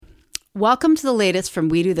Welcome to the latest from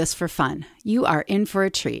We Do This for Fun. You are in for a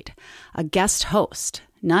treat. A guest host,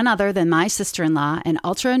 none other than my sister-in-law and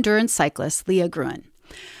ultra-endurance cyclist, Leah Gruen.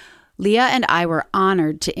 Leah and I were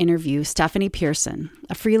honored to interview Stephanie Pearson,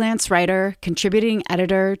 a freelance writer, contributing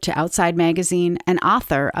editor to Outside Magazine, and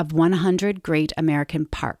author of 100 Great American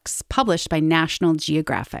Parks, published by National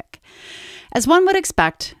Geographic. As one would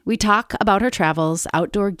expect, we talk about her travels,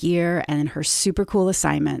 outdoor gear, and her super cool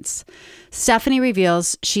assignments. Stephanie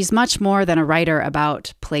reveals she's much more than a writer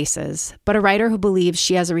about places, but a writer who believes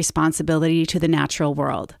she has a responsibility to the natural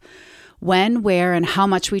world. When, where, and how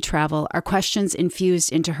much we travel are questions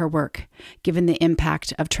infused into her work, given the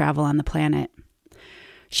impact of travel on the planet.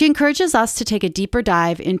 She encourages us to take a deeper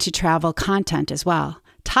dive into travel content as well.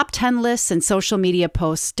 Top 10 lists and social media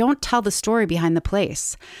posts don't tell the story behind the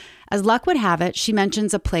place. As luck would have it, she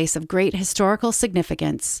mentions a place of great historical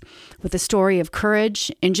significance with a story of courage,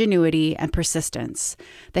 ingenuity, and persistence,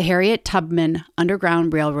 the Harriet Tubman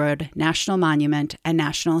Underground Railroad National Monument and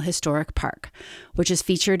National Historic Park, which is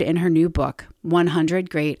featured in her new book, 100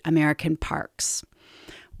 Great American Parks.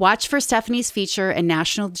 Watch for Stephanie's feature in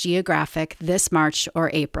National Geographic this March or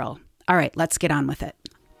April. All right, let's get on with it.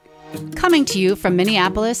 Coming to you from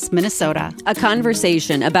Minneapolis, Minnesota. A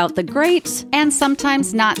conversation about the great and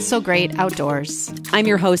sometimes not so great outdoors. I'm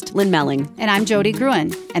your host, Lynn Melling. And I'm Jody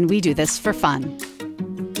Gruen, and we do this for fun.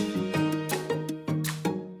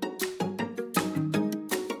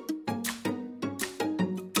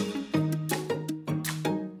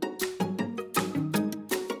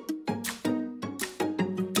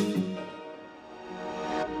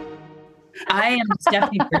 I am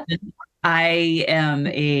Stephanie Pearson. I am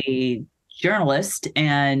a journalist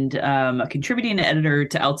and a contributing editor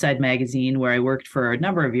to Outside Magazine, where I worked for a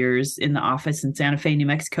number of years in the office in Santa Fe, New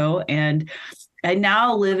Mexico. And I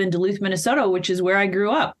now live in Duluth, Minnesota, which is where I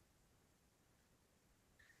grew up.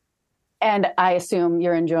 And I assume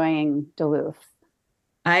you're enjoying Duluth.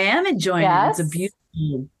 I am enjoying it. It's a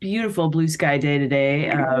beautiful blue sky day today.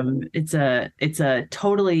 It's a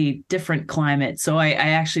totally different climate. So I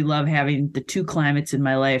actually love having the two climates in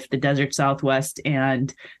my life, the desert Southwest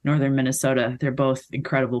and northern Minnesota. They're both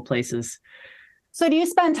incredible places. So do you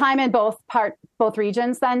spend time in both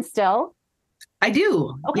regions then still? I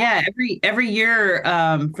do. Okay. Yeah. Every year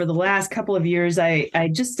for the last couple of years,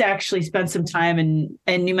 I just actually spent some time in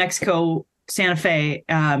New Mexico, Santa Fe,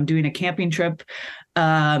 doing a camping trip.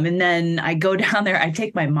 And then I go down there. I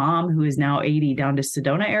take my mom, who is now 80, down to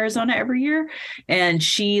Sedona, Arizona every year. And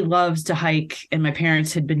she loves to hike. And my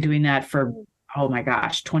parents had been doing that for,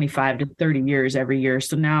 25 to 30 years every year.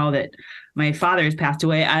 So now that my father has passed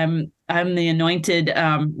away, I'm the anointed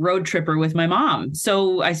road tripper with my mom.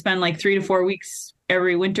 So I spend like 3 to 4 weeks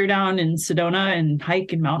every winter down in Sedona and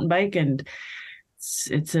hike and mountain bike. And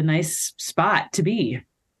it's a nice spot to be.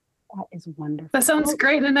 That is wonderful. That sounds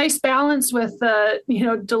great. And a nice balance with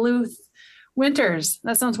Duluth winters.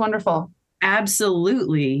 That sounds wonderful.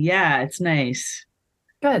 Absolutely. Yeah, it's nice.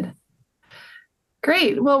 Good.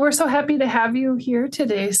 Great. Well, we're so happy to have you here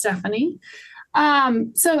today, Stephanie.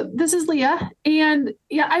 So this is Leah. And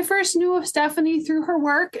I first knew of Stephanie through her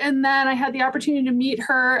work. And then I had the opportunity to meet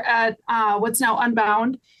her at what's now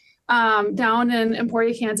Unbound down in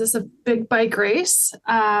Emporia, Kansas, a big bike race.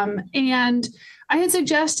 And I had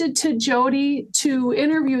suggested to Jody to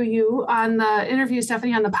interview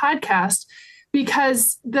Stephanie on the podcast,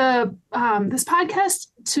 because this podcast,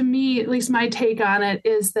 to me, at least my take on it,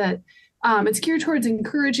 is that it's geared towards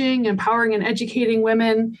encouraging, empowering, and educating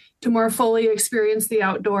women to more fully experience the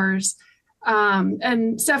outdoors.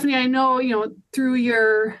 And Stephanie, I know, through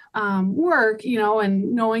your work,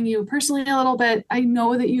 and knowing you personally a little bit, I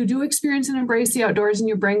know that you do experience and embrace the outdoors, and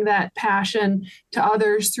you bring that passion to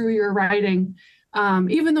others through your writing.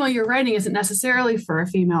 Even though your writing isn't necessarily for a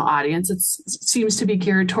female audience, it seems to be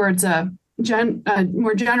geared towards a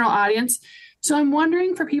more general audience. So I'm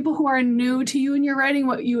wondering, for people who are new to you and your writing,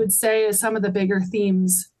 what you would say is some of the bigger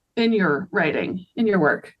themes in your writing, in your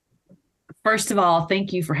work. First of all,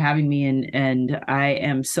 thank you for having me. And I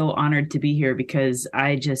am so honored to be here, because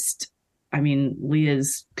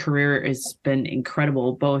Leah's career has been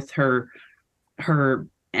incredible, both her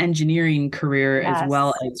engineering career as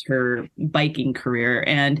well as her biking career.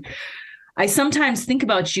 And I sometimes think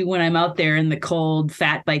about you when I'm out there in the cold,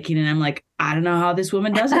 fat biking, and I'm like, I don't know how this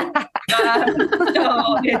woman does it.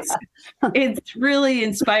 So it's really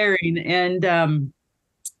inspiring.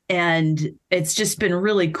 And it's just been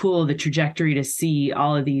really cool, the trajectory to see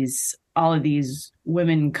all of these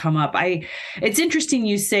women come up. It's interesting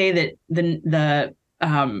you say that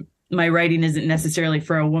my writing isn't necessarily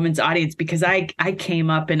for a woman's audience, because I came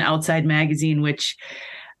up in Outside Magazine, which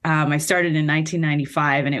I started in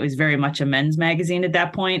 1995, and it was very much a men's magazine at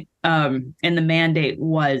that point. And the mandate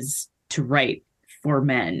was to write for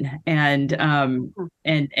men, and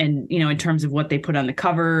in terms of what they put on the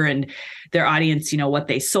cover and their audience, what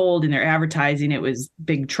they sold in their advertising, it was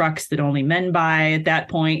big trucks that only men buy at that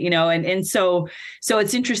point, and so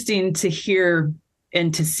it's interesting to hear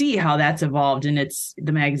and to see how that's evolved, and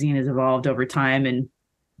the magazine has evolved over time, and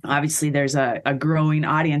obviously there's a growing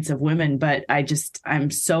audience of women, but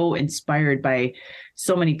I'm so inspired by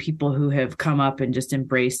so many people who have come up and just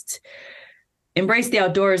embraced the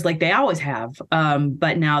outdoors like they always have.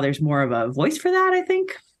 But now there's more of a voice for that, I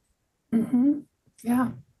think. Mm-hmm. Yeah.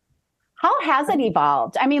 How has it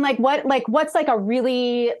evolved? I mean, what's like a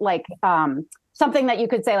really something that you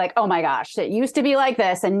could say like, oh my gosh, it used to be like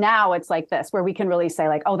this and now it's like this, where we can really say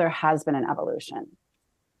like, oh, there has been an evolution.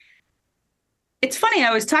 It's funny.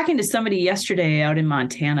 I was talking to somebody yesterday out in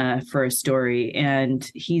Montana for a story, and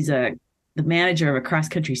he's the manager of a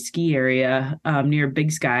cross-country ski area near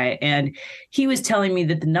Big Sky. And he was telling me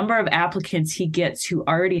that the number of applicants he gets who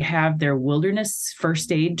already have their wilderness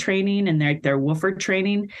first aid training and their woofer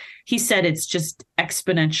training, he said it's just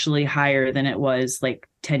exponentially higher than it was like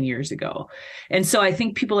 10 years ago. And so I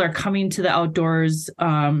think people are coming to the outdoors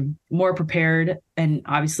more prepared, and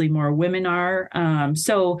obviously more women are.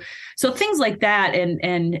 So things like that.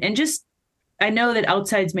 And just, I know that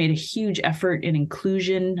Outside's made a huge effort in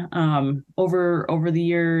inclusion over the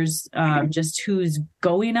years, just who's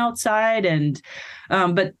going outside.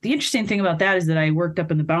 But the interesting thing about that is that I worked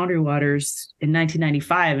up in the Boundary Waters in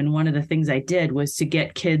 1995. And one of the things I did was to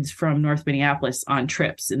get kids from North Minneapolis on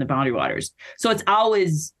trips in the Boundary Waters. So it's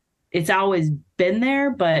always been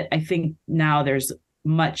there, but I think now there's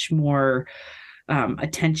much more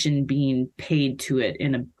attention being paid to it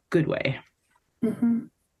in a good way. Mm-hmm.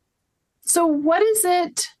 So what is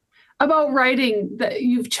it about writing that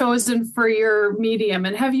you've chosen for your medium?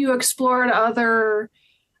 And have you explored other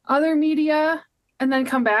media and then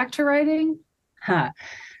come back to writing?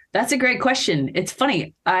 That's a great question. It's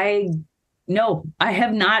funny. No, I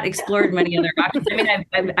have not explored many other options. I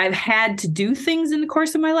mean, I've had to do things in the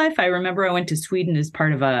course of my life. I remember I went to Sweden as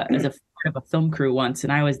part of a film crew once,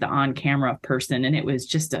 and I was the on-camera person, and it was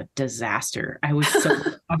just a disaster. I was so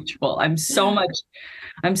comfortable.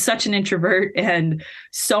 I'm such an introvert, and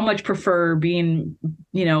so much prefer being,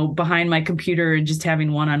 behind my computer and just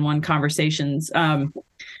having one-on-one conversations.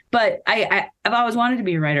 But I've always wanted to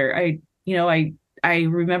be a writer. I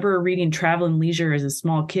remember reading Travel and Leisure as a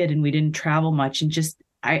small kid, and we didn't travel much. And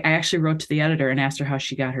I actually wrote to the editor and asked her how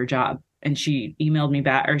she got her job. And she emailed me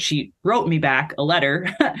back, or she wrote me back a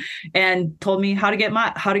letter and told me how to get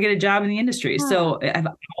a job in the industry. Huh. So I've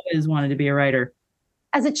always wanted to be a writer.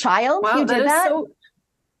 As a child, wow, you did that?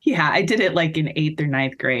 Yeah, I did it like in 8th or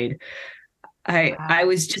 9th grade. I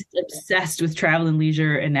was just obsessed with Travel and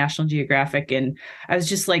Leisure and National Geographic. And I was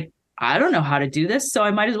just like, I don't know how to do this, so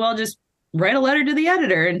I might as well just write a letter to the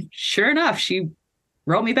editor. And sure enough, she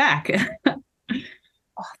wrote me back.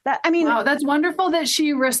 Wow, that's wonderful that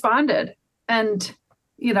she responded and,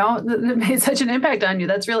 that made such an impact on you.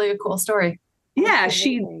 That's really a cool story. Yeah,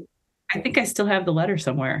 I think I still have the letter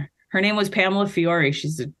somewhere. Her name was Pamela Fiore.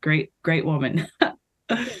 She's a great, great woman.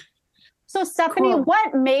 So Stephanie, cool.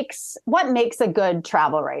 What makes a good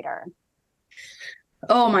travel writer?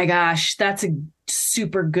 Oh my gosh, that's a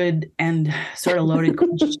super good and sort of loaded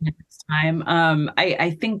question at this time.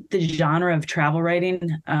 I think the genre of travel writing,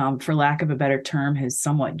 for lack of a better term, has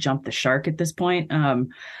somewhat jumped the shark at this point.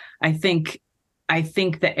 I think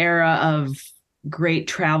the era of great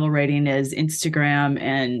travel writing is Instagram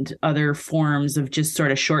and other forms of just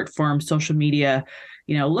sort of short form social media,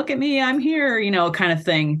 look at me, I'm here, kind of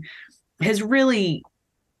thing, has really,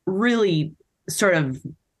 really sort of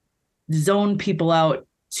zoned people out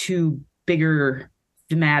to bigger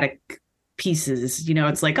thematic pieces.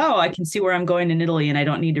 It's like, oh, I can see where I'm going in Italy and I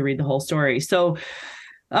don't need to read the whole story. So,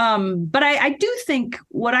 but I do think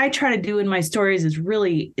what I try to do in my stories is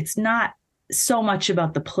really, it's not so much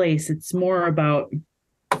about the place. It's more about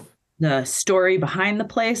the story behind the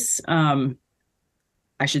place.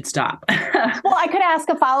 I should stop. Well, I could ask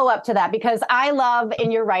a follow-up to that, because I love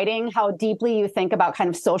in your writing how deeply you think about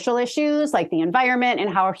kind of social issues like the environment and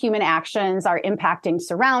how human actions are impacting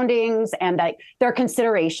surroundings, and like there are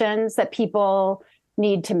considerations that people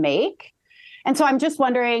need to make. And so I'm just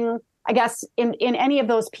wondering, I guess in any of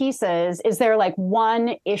those pieces, is there like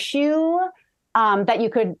one issue that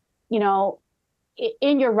you could,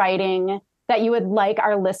 in your writing that you would like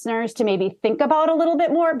our listeners to maybe think about a little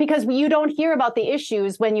bit more? Because you don't hear about the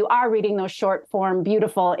issues when you are reading those short form,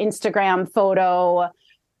 beautiful Instagram photo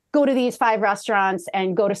go to these 5 restaurants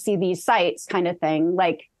and go to see these sites kind of thing.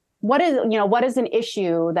 Like, what is an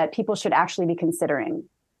issue that people should actually be considering?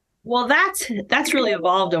 Well, that's really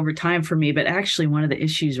evolved over time for me. But actually, one of the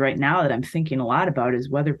issues right now that I'm thinking a lot about is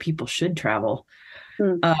whether people should travel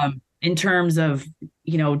in terms of,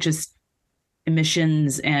 just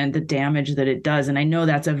emissions and the damage that it does. And I know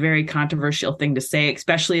that's a very controversial thing to say,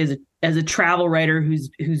 especially as a travel writer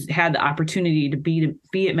who's had the opportunity to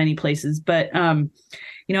be at many places. But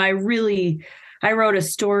I wrote a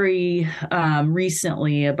story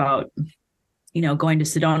recently about going to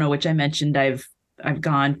Sedona, which I mentioned I've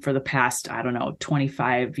gone for the past,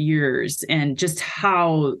 25 years, and just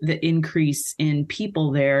how the increase in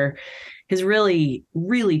people there has really,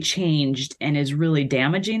 really changed and is really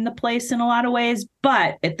damaging the place in a lot of ways.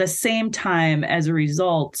 But at the same time, as a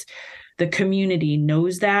result, the community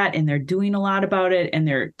knows that, and they're doing a lot about it, and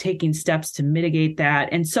they're taking steps to mitigate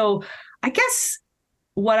that. And so I guess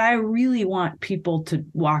what I really want people to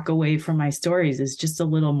walk away from my stories is just a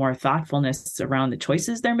little more thoughtfulness around the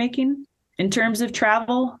choices they're making in terms of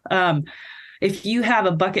travel. If you have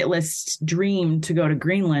a bucket list dream to go to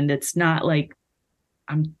Greenland, it's not like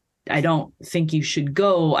I don't think you should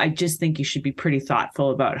go. I just think you should be pretty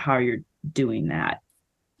thoughtful about how you're doing that.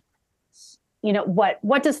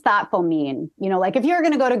 What does thoughtful mean? Like if you're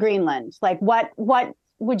going to go to Greenland, like what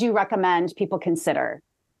would you recommend people consider?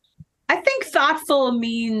 I think thoughtful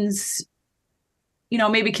means,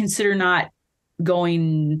 maybe consider not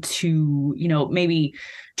going to, maybe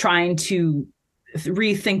trying to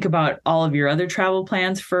rethink about all of your other travel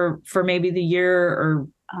plans for maybe the year or,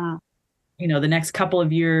 the next couple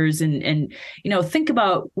of years and, think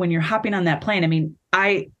about when you're hopping on that plane. I mean,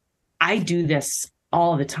 I do this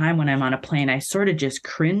all the time when I'm on a plane. I sort of just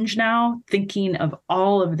cringe now thinking of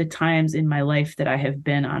all of the times in my life that I have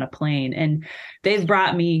been on a plane, and they've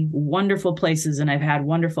brought me wonderful places and I've had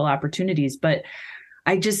wonderful opportunities, but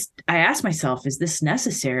I ask myself, is this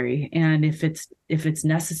necessary? And if it's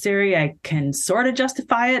necessary, I can sort of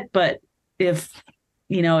justify it. But if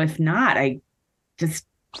not,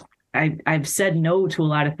 I've said no to a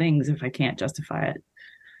lot of things if I can't justify it.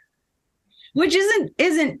 Which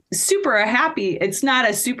isn't super happy. It's not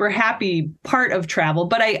a super happy part of travel,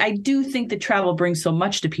 but I do think that travel brings so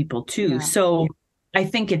much to people too. Yeah. So I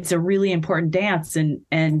think it's a really important dance.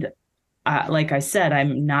 And like I said,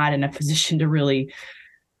 I'm not in a position to really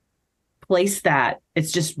place that.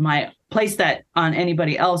 It's just place that on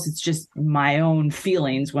anybody else. It's just my own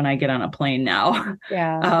feelings when I get on a plane now.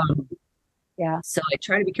 Yeah. Yeah. So I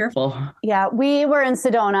try to be careful. Yeah. We were in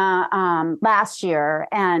Sedona last year,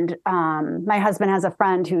 and my husband has a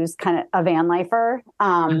friend who's kind of a van lifer.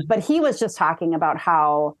 But he was just talking about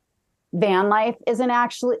how van life isn't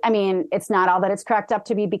actually, it's not all that it's cracked up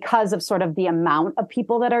to be because of sort of the amount of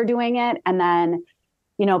people that are doing it. And then,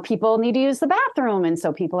 people need to use the bathroom. And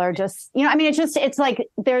so people are just, it's like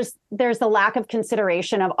there's the lack of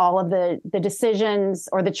consideration of all of the decisions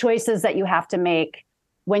or the choices that you have to make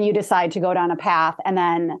when you decide to go down a path, and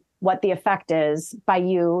then what the effect is by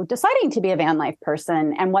you deciding to be a van life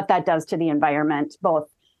person and what that does to the environment, both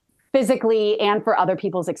physically and for other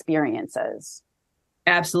people's experiences.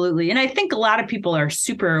 Absolutely. And I think a lot of people are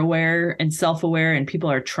super aware and self-aware, and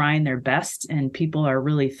people are trying their best, and people are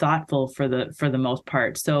really thoughtful for the most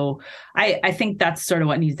part. So I think that's sort of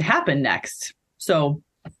what needs to happen next. So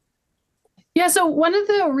yeah. So one of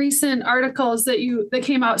the recent articles that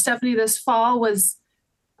came out, Stephanie, this fall was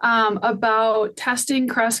about testing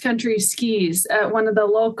cross-country skis at one of the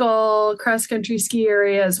local cross-country ski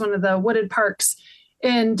areas, one of the wooded parks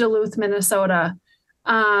in Duluth, Minnesota.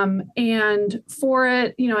 And for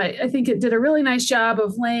it, I think it did a really nice job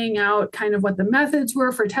of laying out kind of what the methods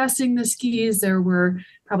were for testing the skis. There were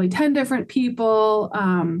probably 10 different people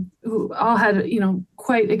who all had,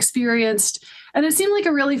 quite experienced. And it seemed like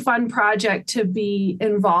a really fun project to be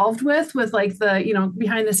involved with like the,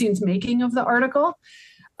 behind the scenes making of the article.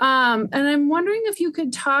 And I'm wondering if you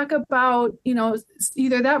could talk about,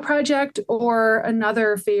 either that project or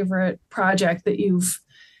another favorite project that you've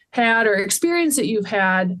had or experience that you've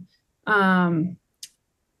had, in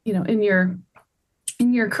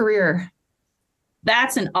your career.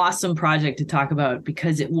 That's an awesome project to talk about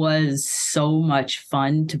because it was so much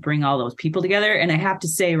fun to bring all those people together. And I have to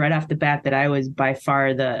say right off the bat that I was by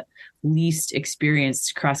far the least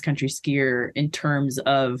experienced cross-country skier in terms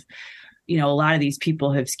of, a lot of these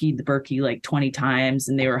people have skied the Birkie like 20 times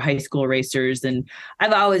and they were high school racers. And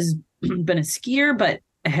I've always been a skier, but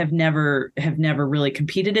have never really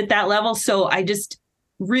competed at that level. So I just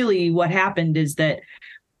really, what happened is that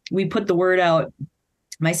we put the word out.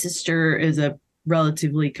 My sister is a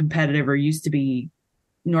relatively competitive, or used to be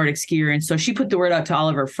Nordic skier. And so she put the word out to all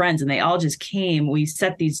of her friends and they all just came. We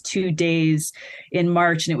set these 2 days in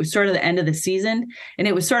March and it was sort of the end of the season. And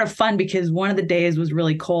it was sort of fun because one of the days was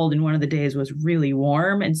really cold and one of the days was really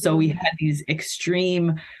warm. And so we had these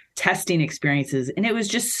extreme testing experiences and it was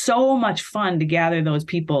just so much fun to gather those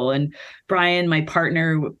people. And Brian, my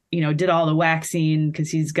partner, did all the waxing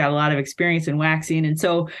because he's got a lot of experience in waxing. And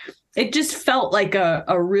so it just felt like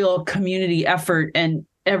a real community effort and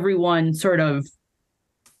everyone sort of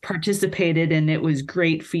participated and it was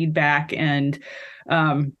great feedback and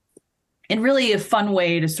really a fun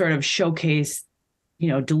way to sort of showcase,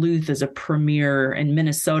 Duluth as a premier and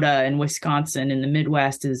Minnesota and Wisconsin in the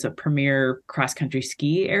Midwest is a premier cross-country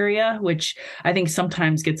ski area, which I think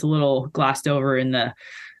sometimes gets a little glossed over in the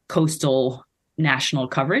coastal national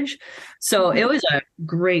coverage. So it was a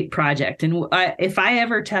great project. And if I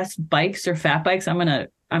ever test bikes or fat bikes, I'm going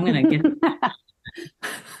to get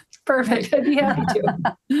Perfect. I'd be happy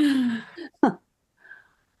to.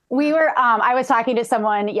 I was talking to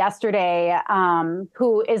someone yesterday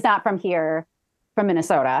who is not from here, from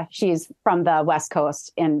Minnesota. She's from the West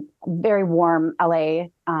Coast in very warm LA.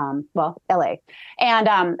 LA. And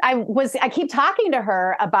I keep talking to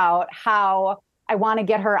her about how I want to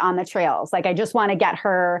get her on the trails. Like, I just want to get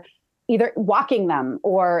her either walking them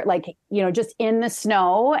or just in the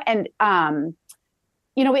snow. And, and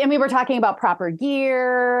we were talking about proper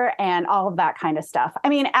gear and all of that kind of stuff. I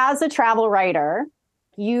mean, as a travel writer,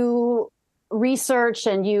 you research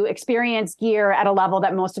and you experience gear at a level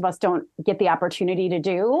that most of us don't get the opportunity to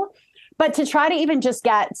do. But to try to even just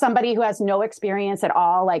get somebody who has no experience at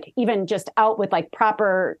all, like even just out with like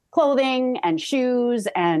proper clothing and shoes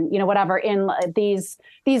and, whatever in these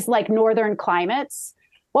like northern climates,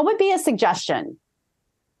 what would be a suggestion?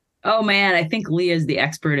 Oh man, I think Leah's the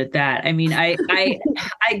expert at that. I mean, I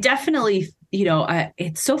definitely,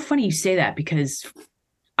 it's so funny you say that because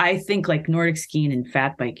I think like Nordic skiing and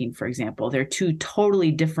fat biking, for example, they're 2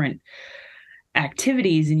 totally different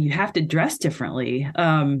activities and you have to dress differently.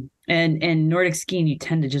 And Nordic skiing, you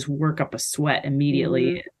tend to just work up a sweat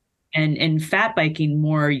immediately. Mm-hmm. And fat biking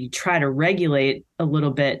more, you try to regulate a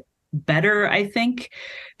little bit better, I think,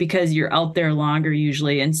 because you're out there longer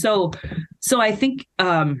usually. And so I think,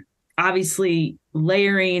 obviously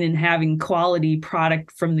layering and having quality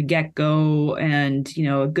product from the get-go and,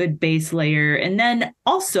 a good base layer. And then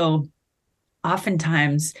also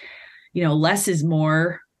oftentimes, less is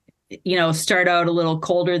more, start out a little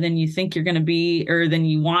colder than you think you're going to be or than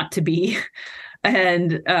you want to be.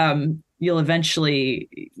 And you'll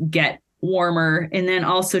eventually get warmer. And then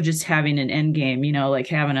also just having an end game, like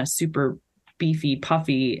having a super beefy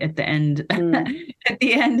puffy at the end at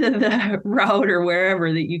the end of the route or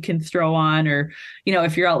wherever that you can throw on, or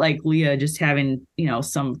if you're out like Leah, just having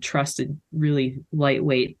some trusted really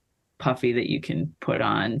lightweight puffy that you can put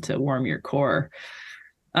on to warm your core.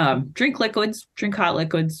 Drink hot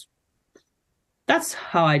liquids. That's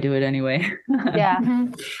how I do it anyway. Yeah.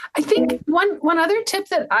 Mm-hmm. I think one other tip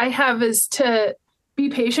that I have is to be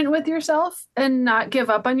patient with yourself and not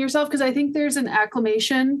give up on yourself, because I think there's an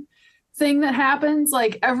acclimation thing that happens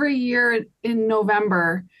like every year in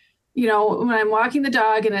November, when I'm walking the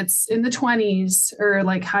dog and it's in the 20s or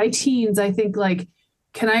like high teens, I think like,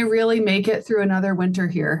 can I really make it through another winter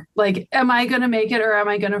here? Like, am I going to make it or am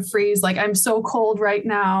I going to freeze? Like, I'm so cold right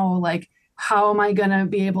now. Like, how am I going to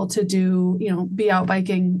be able to be out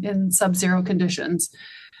biking in sub-zero conditions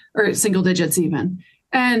or single digits even?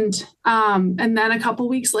 And then a couple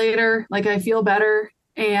weeks later, like I feel better.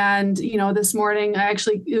 And, this morning,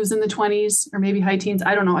 it was in the 20s or maybe high teens.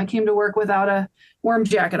 I don't know. I came to work without a warm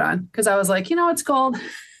jacket on because I was like, it's cold.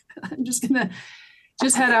 I'm just going to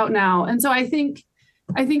head out now. And so I think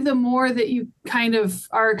the more that you kind of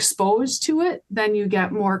are exposed to it, then you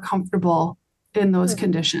get more comfortable in those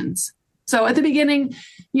conditions. So at the beginning,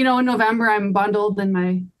 in November, I'm bundled in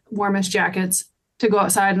my warmest jackets to go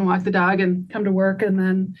outside and walk the dog and come to work. And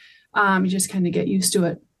then you just kind of get used to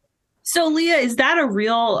it. So Leah, is that a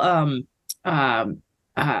real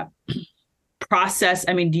process?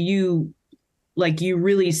 I mean, do you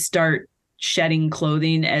really start shedding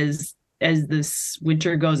clothing as this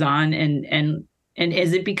winter goes on, and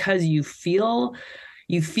is it because you feel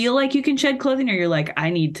like you can shed clothing, or you're like, I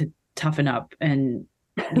need to toughen up and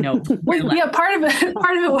yeah, part of it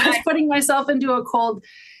was putting myself into a cold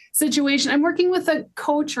situation. I'm working with a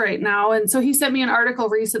coach right now, and so he sent me an article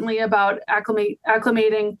recently about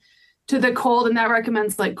acclimating to the cold, and that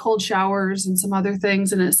recommends like cold showers and some other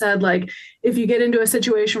things. And it said like, if you get into a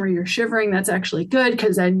situation where you're shivering, that's actually good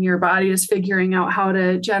because then your body is figuring out how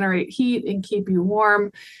to generate heat and keep you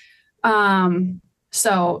warm.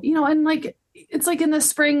 So, and like it's like in the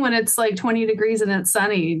spring when it's like 20 degrees and it's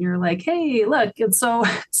sunny and you're like, hey, look, it's so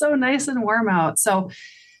nice and warm out. So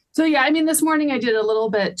yeah, I mean, this morning I did a little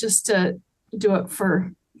bit just to do it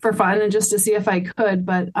for fun and just to see if I could,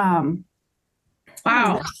 but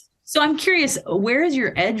wow. So I'm curious, where is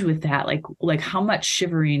your edge with that? Like how much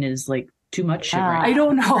shivering is like too much shivering? I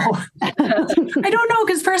don't know. I don't know,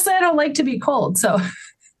 because personally I don't like to be cold. So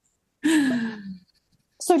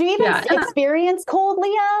do you even experience cold,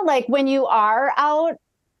 Leah? Like when you are out,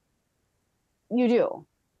 you do.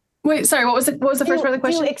 Wait, sorry, what was the first part of the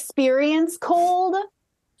question? Do you experience cold?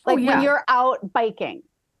 Like when you're out biking,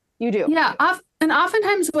 you do. Yeah. And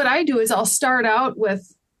oftentimes what I do is I'll start out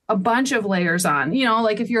with a bunch of layers on,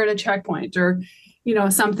 like if you're at a checkpoint or,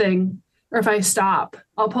 something, or if I stop,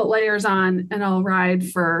 I'll put layers on and I'll ride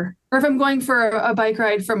or if I'm going for a bike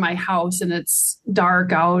ride from my house and it's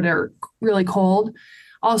dark out or really cold,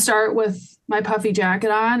 I'll start with my puffy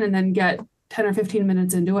jacket on and then get 10 or 15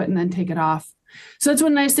 minutes into it and then take it off. So that's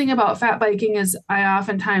one nice thing about fat biking is I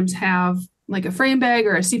oftentimes have like a frame bag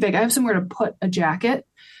or a seat bag. I have somewhere to put a jacket,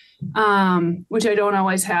 which I don't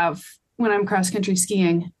always have when I'm cross country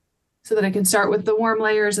skiing, so that I can start with the warm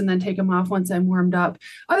layers and then take them off once I'm warmed up.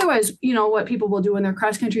 Otherwise, what people will do when they're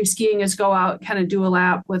cross country skiing is go out, kind of do a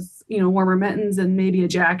lap with, warmer mittens and maybe a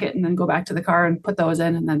jacket, and then go back to the car and put those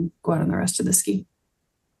in and then go out on the rest of the ski.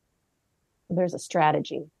 There's a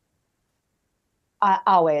strategy.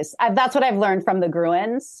 Always. That's what I've learned from the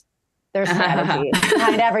Gruens. There's strategy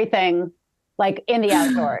behind everything, like in the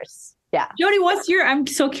outdoors. Yeah. Jody, I'm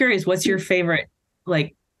so curious, what's your favorite,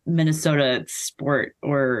 like, Minnesota sport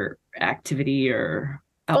or activity or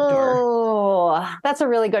outdoor? Oh, that's a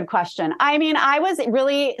really good question. I mean,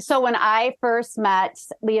 when I first met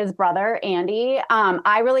Leah's brother, Andy,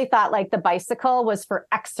 I really thought like the bicycle was for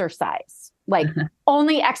exercise, like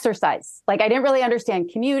only exercise. Like I didn't really understand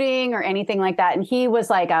commuting or anything like that. And he was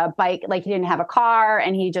like a bike, like he didn't have a car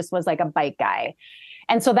and he just was like a bike guy.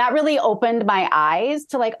 And so that really opened my eyes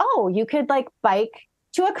to like, oh, you could like bike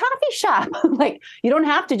to a coffee shop. Like you don't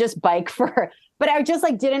have to just bike but I just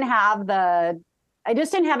like didn't have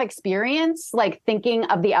experience like thinking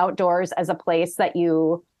of the outdoors as a place that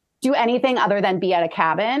you do anything other than be at a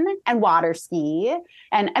cabin and water ski.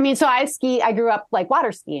 And I mean, so I grew up like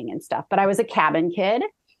water skiing and stuff, but I was a cabin kid.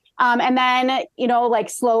 And then, like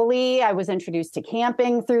slowly I was introduced to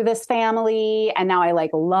camping through this family. And now I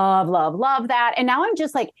like love, love, love that. And now I'm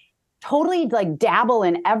just like totally like dabble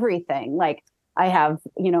in everything. Like I have,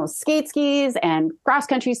 skate skis and cross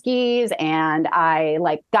country skis. And I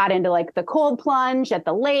like got into like the cold plunge at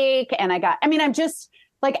the lake. And I'm just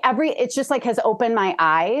like it's just like has opened my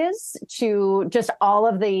eyes to just all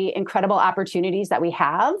of the incredible opportunities that we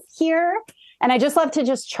have here. And I just love to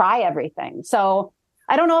just try everything. So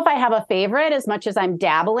I don't know if I have a favorite as much as I'm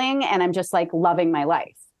dabbling and I'm just like loving my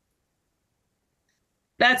life.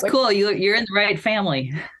 That's cool. You're in the right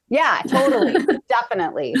family. Yeah, totally.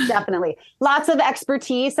 Definitely. Lots of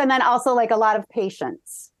expertise. And then also like a lot of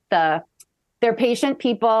patience. They're patient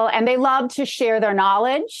people and they love to share their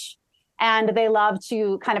knowledge and they love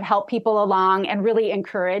to kind of help people along and really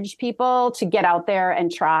encourage people to get out there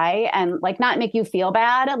and try and like not make you feel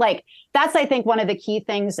bad. Like that's, I think, one of the key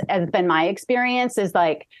things has been my experience is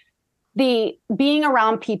like the being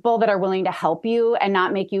around people that are willing to help you and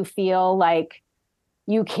not make you feel like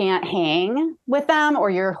you can't hang with them or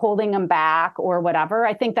you're holding them back or whatever.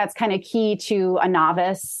 I think that's kind of key to a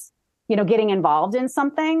novice, getting involved in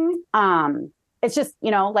something. It's just,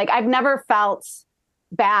 like I've never felt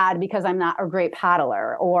bad because I'm not a great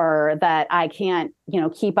paddler or that I can't,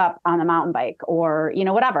 keep up on a mountain bike or,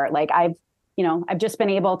 whatever. Like I've just been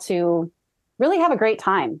able to really have a great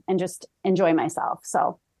time and just enjoy myself.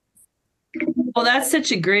 So. Well, that's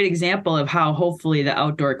such a great example of how hopefully the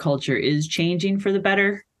outdoor culture is changing for the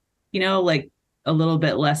better, like a little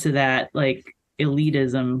bit less of that like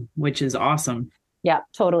elitism, which is awesome. Yeah,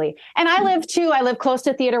 totally. And I live close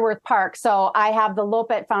to Theodore Wirth Park. So I have the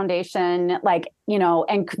Lopet Foundation,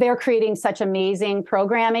 and they're creating such amazing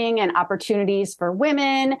programming and opportunities for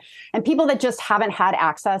women and people that just haven't had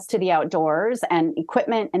access to the outdoors and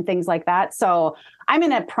equipment and things like that. So I'm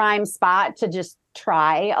in a prime spot to just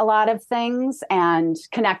try a lot of things and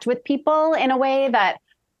connect with people in a way that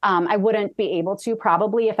I wouldn't be able to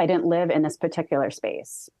probably if I didn't live in this particular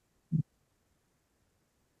space.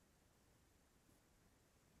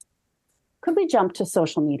 Could we jump to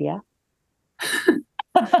social media?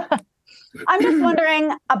 I'm just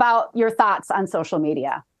wondering about your thoughts on social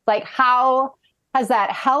media. Like, how has that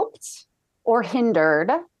helped or hindered?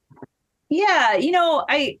 Yeah,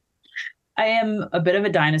 I am a bit of a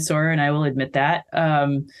dinosaur, and I will admit that.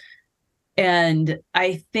 And And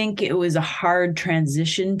I think it was a hard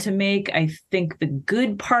transition to make. I think the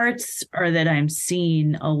good parts are that I'm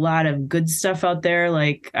seeing a lot of good stuff out there.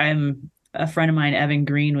 Like a friend of mine, Evan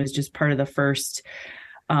Green, was just part of the first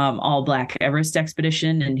all Black Everest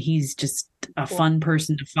expedition. And he's just a fun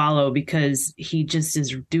person to follow because he just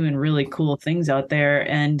is doing really cool things out there.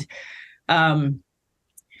 And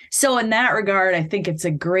so in that regard, I think it's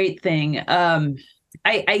a great thing.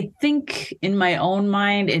 I think in my own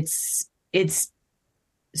mind, it's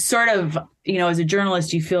sort of, as a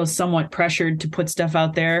journalist, you feel somewhat pressured to put stuff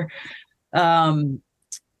out there.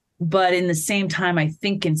 But in the same time, I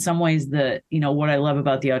think in some ways what I love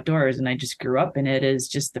about the outdoors, and I just grew up in it, is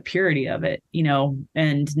just the purity of it,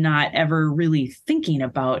 and not ever really thinking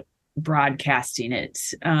about broadcasting it.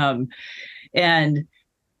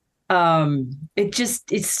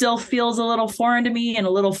 It still feels a little foreign to me and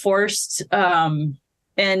a little forced.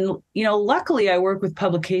 Luckily I work with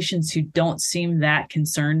publications who don't seem that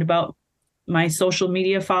concerned about my social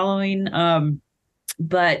media following.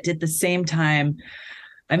 But at the same time,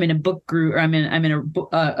 I'm in a book group, or I'm in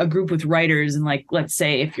a group with writers. And like, let's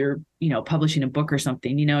say if you're, publishing a book or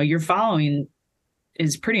something, your following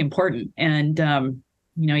is pretty important, and,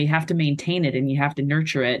 you have to maintain it and you have to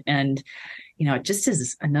nurture it. And, it just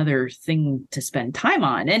is another thing to spend time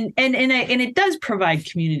on, and it does provide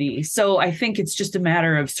community. So I think it's just a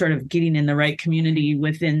matter of sort of getting in the right community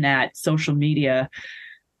within that social media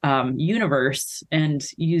universe and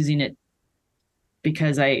using it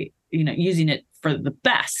because using it for the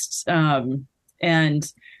best.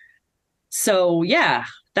 And so, yeah,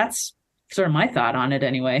 that's sort of my thought on it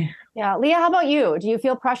anyway. Yeah. Leah, how about you? Do you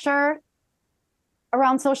feel pressure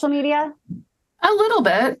around social media? A little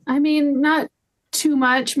bit. I mean, not too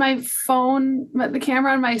much. The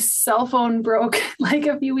camera on my cell phone broke like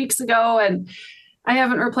a few weeks ago, and I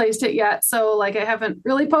haven't replaced it yet. So like, I haven't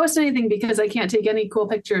really posted anything because I can't take any cool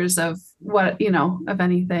pictures of of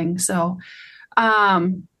anything. So,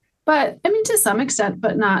 but I mean, to some extent,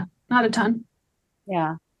 but not a ton.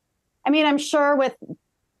 Yeah. I mean, I'm sure with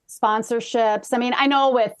sponsorships, I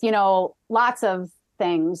know with, lots of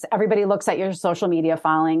things, everybody looks at your social media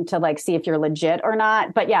following to like see if you're legit or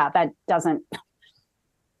not. But yeah, it doesn't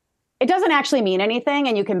actually mean anything.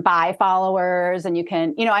 And you can buy followers and you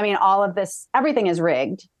can, all of this, everything is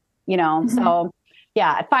rigged, Mm-hmm. So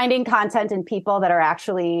yeah, finding content and people that are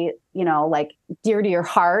actually, like dear to your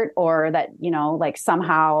heart, or that, like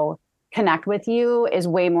somehow connect with you is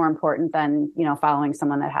way more important than, following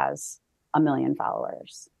someone that has 1 million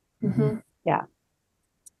followers. Mm-hmm. Yeah.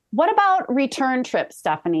 What about return trips,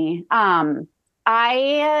 Stephanie?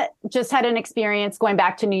 I just had an experience going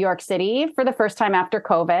back to New York City for the first time after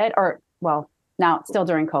COVID, now it's still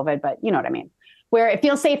during COVID, but you know what I mean, where it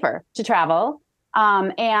feels safer to travel.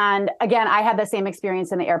 And again, I had the same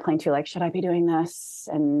experience in the airplane too. Like, should I be doing this?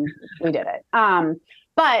 And we did it.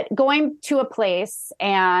 But going to a place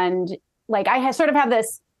and like, I sort of have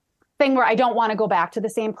this thing where I don't want to go back to the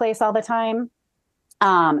same place all the time.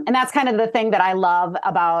 And that's kind of the thing that I love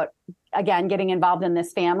about, again, getting involved in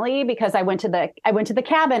this family, because I went to the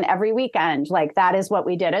cabin every weekend. Like, that is what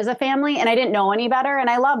we did as a family. And I didn't know any better and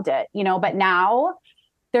I loved it, but now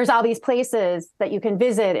there's all these places that you can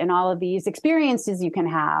visit and all of these experiences you can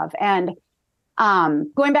have. And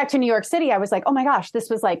going back to New York City, I was like, oh my gosh, this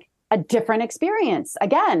was like a different experience.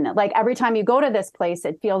 Again, like every time you go to this place,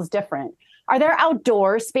 it feels different. Are there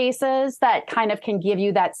outdoor spaces that kind of can give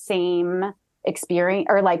you that same experience,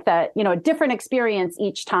 or like that, a different experience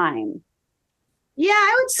each time? Yeah,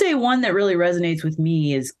 I would say one that really resonates with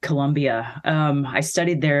me is Colombia. I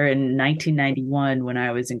studied there in 1991 when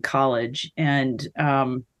I was in college, and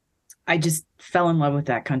I just fell in love with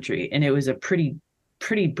that country. And it was a pretty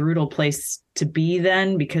brutal place to be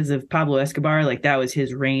then because of Pablo Escobar. Like, that was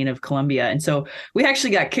his reign of Colombia. And so we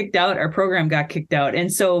actually got kicked out. Our program got kicked out.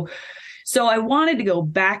 And so I wanted to go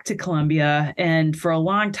back to Colombia, and for a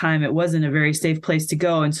long time, it wasn't a very safe place to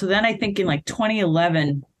go. And so then I think in like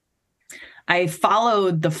 2011, I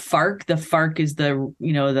followed the FARC. The FARC is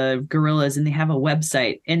the guerrillas, and they have a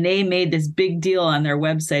website, and they made this big deal on their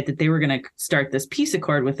website that they were going to start this peace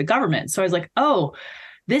accord with the government. So I was like, oh,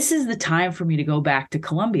 this is the time for me to go back to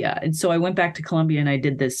Colombia. And so I went back to Colombia and I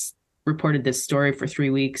reported this story for 3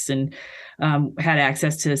 weeks, and had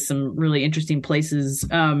access to some really interesting places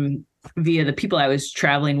via the people I was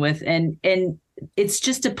traveling with. And it's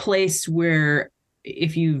just a place where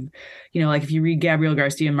if you read Gabriel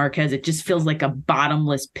Garcia Marquez, it just feels like a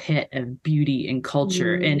bottomless pit of beauty and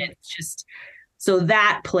culture. Mm. And it's just, so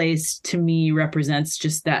that place to me represents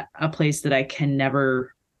just a place that I can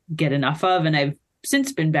never get enough of. And I've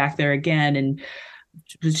since been back there again. And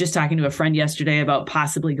was just talking to a friend yesterday about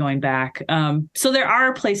possibly going back. So there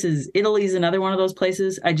are places. Italy's another one of those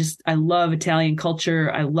places. I love Italian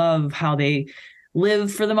culture. I love how they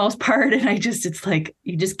live for the most part. And it's like,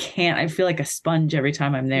 you just can't, I feel like a sponge every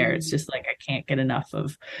time I'm there. It's just like, I can't get enough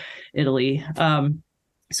of Italy.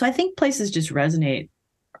 So I think places just resonate,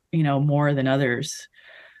 more than others,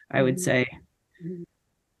 I would say.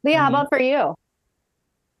 Leah, how about for you?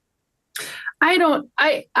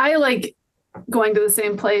 I like going to the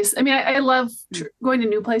same place. I mean, I love going to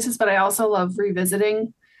new places, but I also love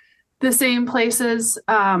revisiting the same places.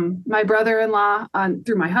 My brother-in-law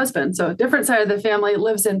through my husband, so a different side of the family,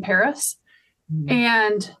 lives in Paris.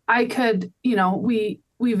 And I could, we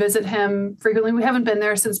visit him frequently. We haven't been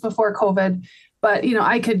there since before COVID, but,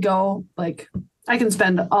 I could go, like, I can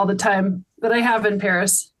spend all the time that I have in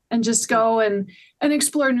Paris and just go and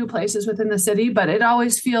explore new places within the city. But it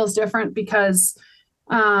always feels different because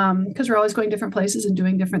we're always going different places and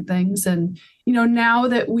doing different things. And, now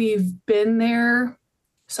that we've been there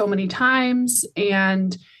so many times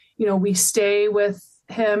and, we stay with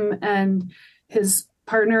him and his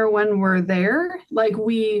partner when we're there, like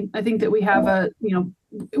I think that we have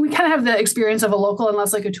we kind of have the experience of a local and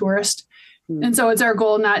less like a tourist. And so it's our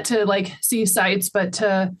goal not to like see sights, but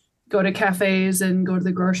to go to cafes and go to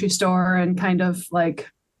the grocery store and kind of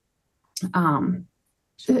like,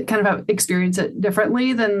 experience it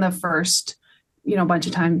differently than the first,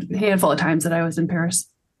 handful of times that I was in Paris.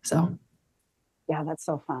 So. Yeah, that's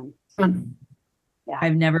so fun. Yeah.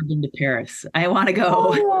 I've never been to Paris. I want to go.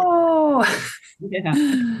 Oh.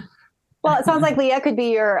 Yeah. Well, it sounds like Leah could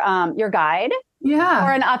be your guide. Yeah.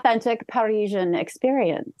 Or an authentic Parisian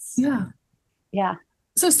experience. Yeah. Yeah.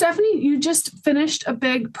 So Stephanie, you just finished a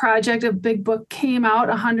big project. A big book came out,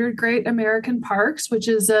 100 Great American Parks, which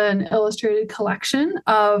is an illustrated collection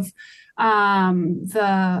of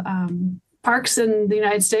the parks in the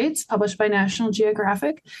United States, published by National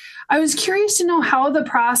Geographic. I was curious to know how the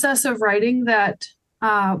process of writing that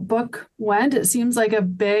book went. It seems like a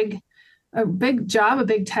big job, a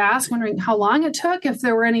big task. Wondering how long it took, if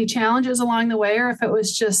there were any challenges along the way, or if it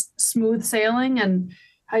was just smooth sailing, and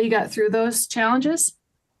how you got through those challenges.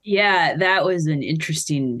 Yeah, that was an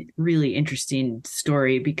really interesting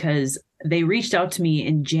story, because they reached out to me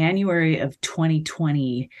in January of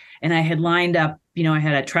 2020, and I had lined up, I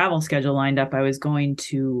had a travel schedule lined up. I was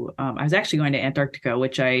actually going to Antarctica,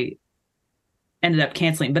 which I ended up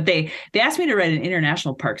canceling, but they asked me to write an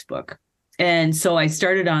international parks book. And so I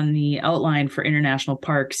started on the outline for international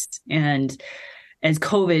parks. And as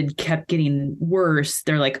COVID kept getting worse,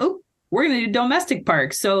 they're like, oh, we're going to do domestic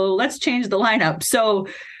parks. So let's change the lineup. So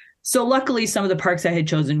luckily some of the parks I had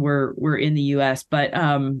chosen were in the US, but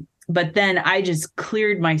then I just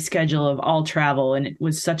cleared my schedule of all travel. And it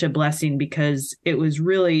was such a blessing, because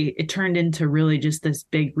it turned into really just this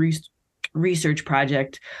big research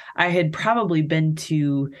project. I had probably been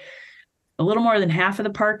to a little more than half of the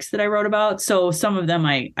parks that I wrote about. So some of them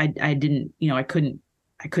I didn't, I couldn't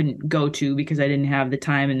go to because I didn't have the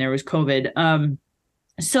time and there was COVID.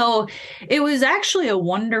 So it was actually a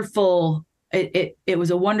wonderful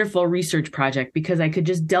research project, because I could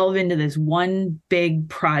just delve into this one big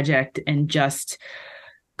project and just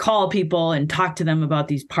call people and talk to them about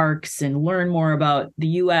these parks and learn more about the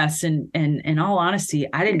US. And in all honesty,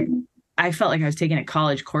 I felt like I was taking a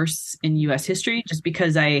college course in US history, just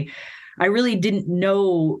because I really didn't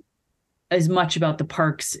know as much about the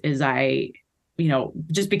parks as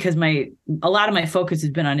just because a lot of my focus has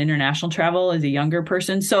been on international travel as a younger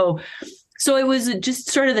person. So it was just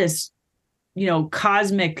sort of this,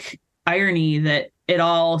 cosmic irony that it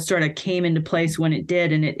all sort of came into place when it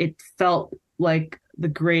did. And it felt like the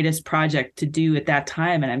greatest project to do at that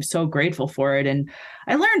time. And I'm so grateful for it. And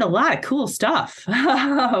I learned a lot of cool stuff.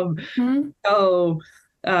 Yeah.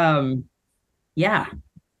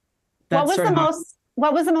 What was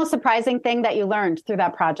the most surprising thing that you learned through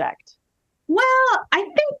that project? Well, I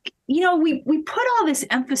think, we put all this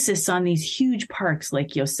emphasis on these huge parks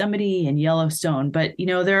like Yosemite and Yellowstone, but,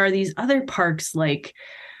 there are these other parks like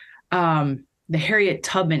the Harriet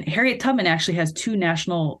Tubman. Harriet Tubman actually has two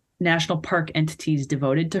national park entities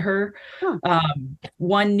devoted to her. Huh.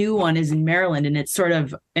 One new one is in Maryland,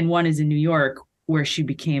 and one is in New York, where she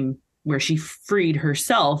freed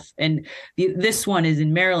herself. And this one is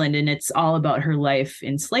in Maryland, and it's all about her life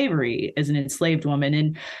in slavery as an enslaved woman.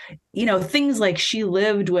 And, things like she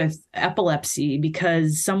lived with epilepsy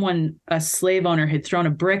because a slave owner had thrown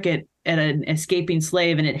a brick at an escaping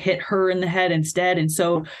slave, and it hit her in the head instead. And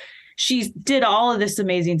so she did all of this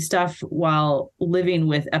amazing stuff while living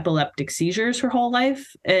with epileptic seizures her whole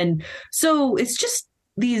life. And so it's just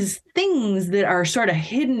these things that are sort of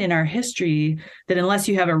hidden in our history that unless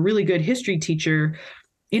you have a really good history teacher,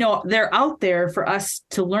 they're out there for us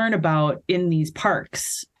to learn about in these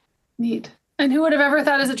parks. Neat. And who would have ever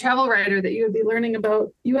thought as a travel writer that you would be learning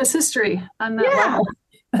about U.S. history on that level?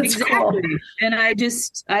 That's exactly. Cool. And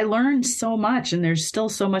I learned so much, and there's still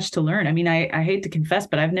so much to learn. I mean, I hate to confess,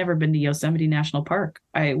 but I've never been to Yosemite National Park,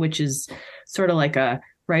 which is sort of like a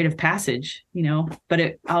rite of passage, but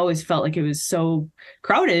I always felt like it was so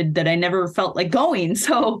crowded that I never felt like going.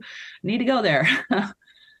 So I need to go there.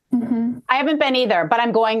 Mm-hmm. I haven't been either, but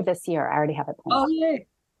I'm going this year. I already have it planned. Oh, yay.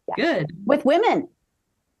 Yeah. Good. With women.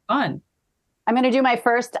 Fun. I'm going to do my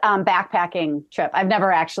first backpacking trip. I've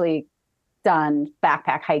never actually done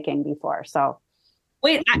backpack hiking before. So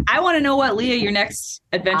wait, I want to know what, Leah, your next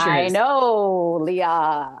adventure is. I know,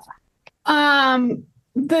 Leah.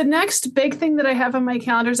 The next big thing that I have on my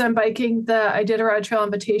calendar is I'm biking the Iditarod Trail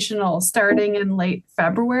Invitational starting in late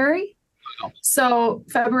February. Wow. So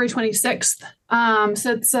February 26th.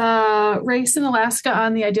 So it's a race in Alaska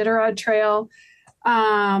on the Iditarod Trail.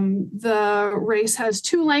 The race has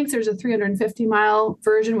two lengths. There's a 350-mile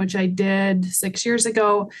version, which I did 6 years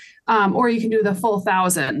ago. Or you can do the full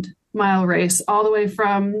 1,000-mile race all the way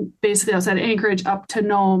from basically outside Anchorage up to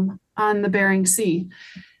Nome on the Bering Sea.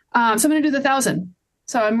 So I'm going to do the 1,000.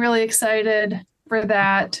 So I'm really excited for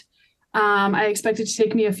that. I expect it to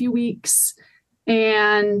take me a few weeks,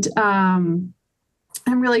 and I'm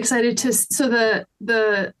really excited so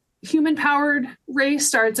the human-powered race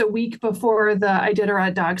starts a week before the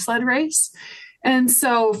Iditarod dog sled race. And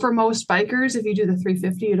so for most bikers, if you do the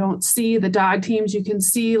 350, you don't see the dog teams. You can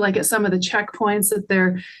see like at some of the checkpoints that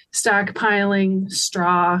they're stockpiling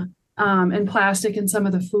straw and plastic and some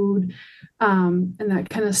of the food and that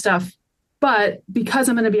kind of stuff. But because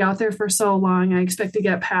I'm going to be out there for so long, I expect to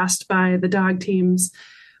get passed by the dog teams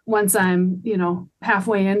once I'm,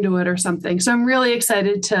 halfway into it or something. So I'm really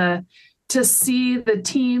excited to see the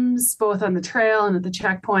teams both on the trail and at the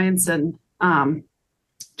checkpoints, and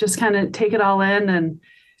just kind of take it all in and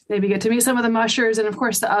maybe get to meet some of the mushers and of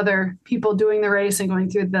course the other people doing the race and going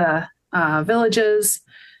through the villages.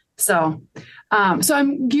 So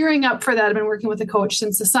I'm gearing up for that. I've been working with a coach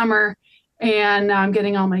since the summer, and now I'm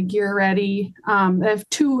getting all my gear ready. I have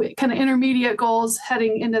two kind of intermediate goals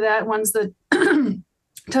heading into that. One's the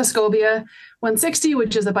Tuscobia 160,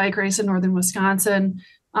 which is a bike race in northern Wisconsin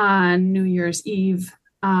on New Year's Eve,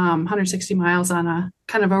 160 miles on a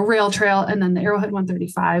kind of a rail trail, and then the Arrowhead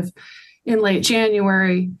 135 in late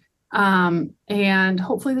January. And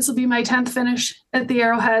hopefully this will be my 10th finish at the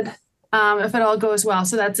Arrowhead, if it all goes well.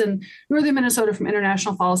 So that's in northern Minnesota from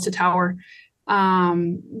International Falls to Tower.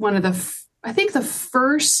 One of the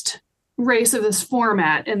first race of this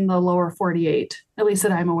format in the lower 48, at least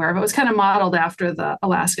that I'm aware of. It was kind of modeled after the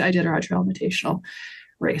Alaska Iditarod Trail Invitational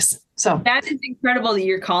race. So that is incredible that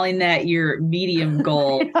you're calling that your medium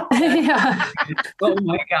goal. Yeah. Oh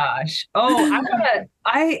my gosh. Oh,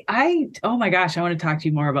 oh my gosh. I want to talk to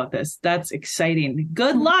you more about this. That's exciting.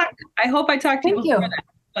 Good luck. I hope I talked to you before that,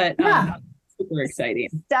 but yeah. Super exciting.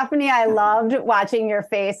 Stephanie, I loved watching your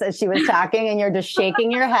face as she was talking, and you're just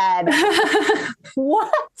shaking your head.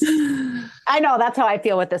 What? I know, that's how I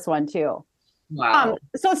feel with this one too. Wow.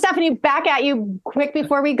 So Stephanie, back at you quick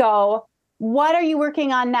before we go. What are you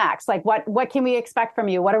working on next? Like what can we expect from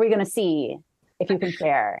you? What are we going to see, if you can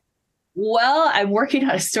share? Well, I'm working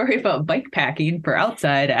on a story about bike packing for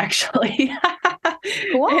outside, actually.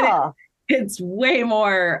 Cool. It's way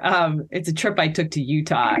more, it's a trip I took to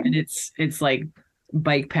Utah, and it's like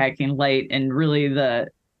bike packing light, and really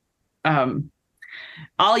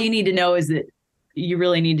all you need to know is that you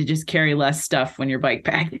really need to just carry less stuff when you're bike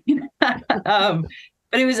packing.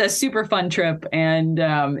 But it was a super fun trip, and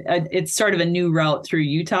it's sort of a new route through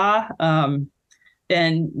Utah, and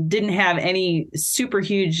didn't have any super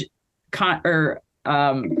huge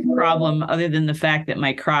problem other than the fact that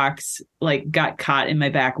my Crocs got caught in my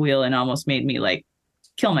back wheel and almost made me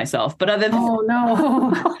kill myself. But other than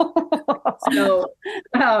no,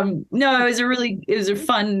 it was a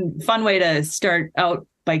fun way to start out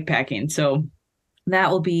bike packing. So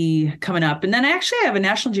that will be coming up. And then I actually have a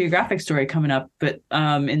National Geographic story coming up, but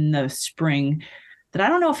in the spring that I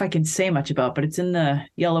don't know if I can say much about, but it's in the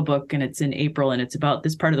Yellow Book, and it's in April, and it's about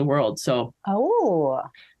this part of the world. So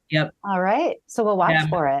yep. All right. So we'll watch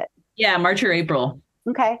for it. Yeah, March or April.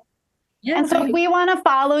 Okay. Yeah. And so if we want to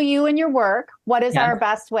follow you and your work, what is our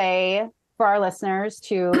best way for our listeners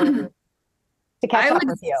to catch up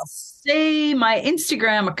with you? I would say my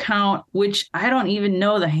Instagram account, which I don't even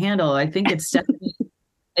know the handle. I think it's Stephanie.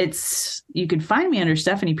 You can find me under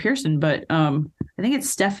Stephanie Pearson, but I think it's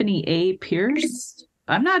Stephanie A. Pierce.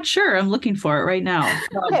 I'm not sure. I'm looking for it right now.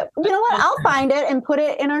 Okay, you know what? I'll find it and put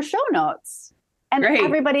it in our show notes. And Great.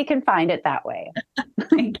 Everybody can find it that way.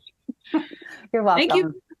 Thank you. You're welcome. Thank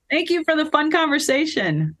you. Thank you for the fun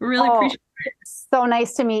conversation. Really appreciate it. So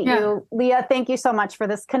nice to meet you. Leah, thank you so much for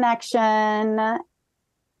this connection.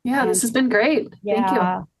 Yeah, this has been great. Thank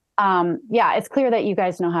you. It's clear that you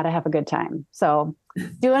guys know how to have a good time. So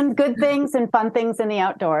doing good things and fun things in the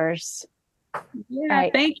outdoors. Yeah.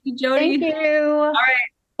 Right. Thank you, Jody. Thank you. All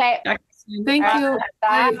right. Okay. Thank you.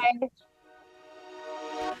 Bye.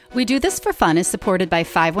 We Do This for Fun is supported by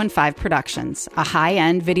 515 Productions, a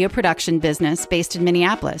high-end video production business based in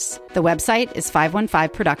Minneapolis. The website is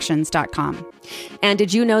 515productions.com. And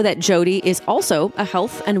did you know that Jody is also a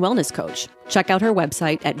health and wellness coach? Check out her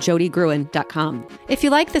website at jodygruen.com. If you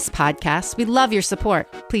like this podcast, we love your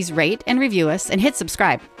support. Please rate and review us and hit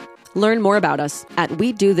subscribe. Learn more about us at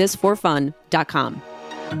wedothisforfun.com.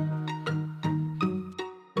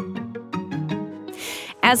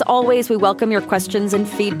 As always, we welcome your questions and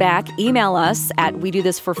feedback. Email us at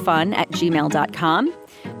wedothisforfun@gmail.com.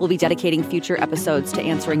 We'll be dedicating future episodes to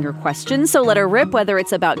answering your questions, so let her rip, whether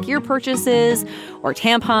it's about gear purchases or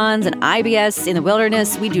tampons and IBS in the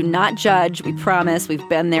wilderness. We do not judge. We promise. We've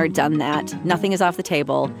been there, done that. Nothing is off the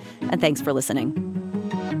table. And thanks for listening.